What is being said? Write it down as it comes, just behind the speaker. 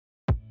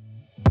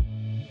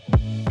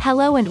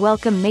Hello and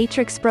welcome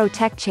MatrixPRO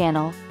Tech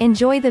channel,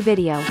 enjoy the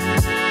video.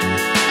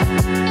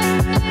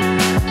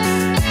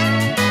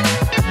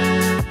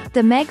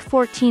 The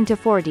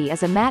MEG14-40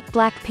 is a matte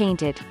black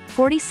painted,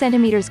 40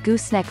 cm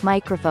gooseneck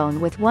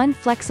microphone with one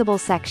flexible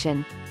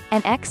section,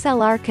 an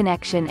XLR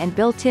connection and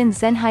built-in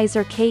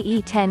Sennheiser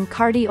KE10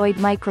 cardioid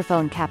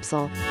microphone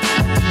capsule.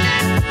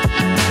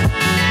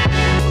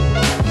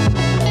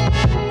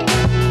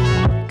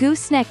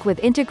 Gooseneck with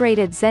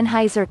integrated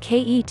Sennheiser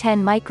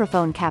KE10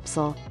 microphone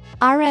capsule.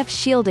 RF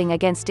shielding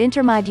against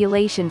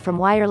intermodulation from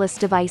wireless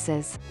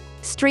devices.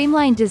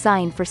 Streamlined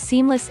design for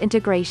seamless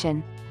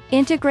integration.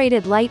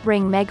 Integrated light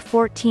ring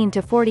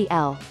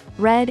MEG14-40L,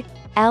 red,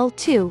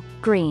 L2,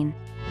 green.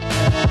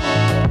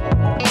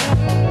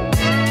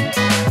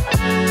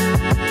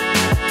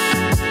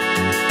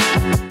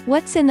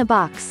 What's in the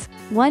box?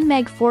 1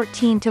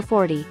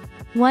 MEG14-40.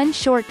 1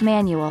 short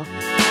manual.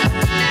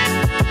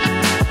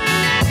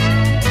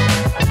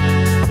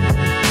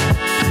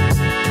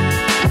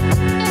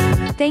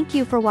 Thank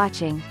you for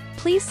watching.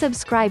 Please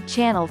subscribe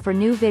channel for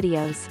new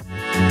videos.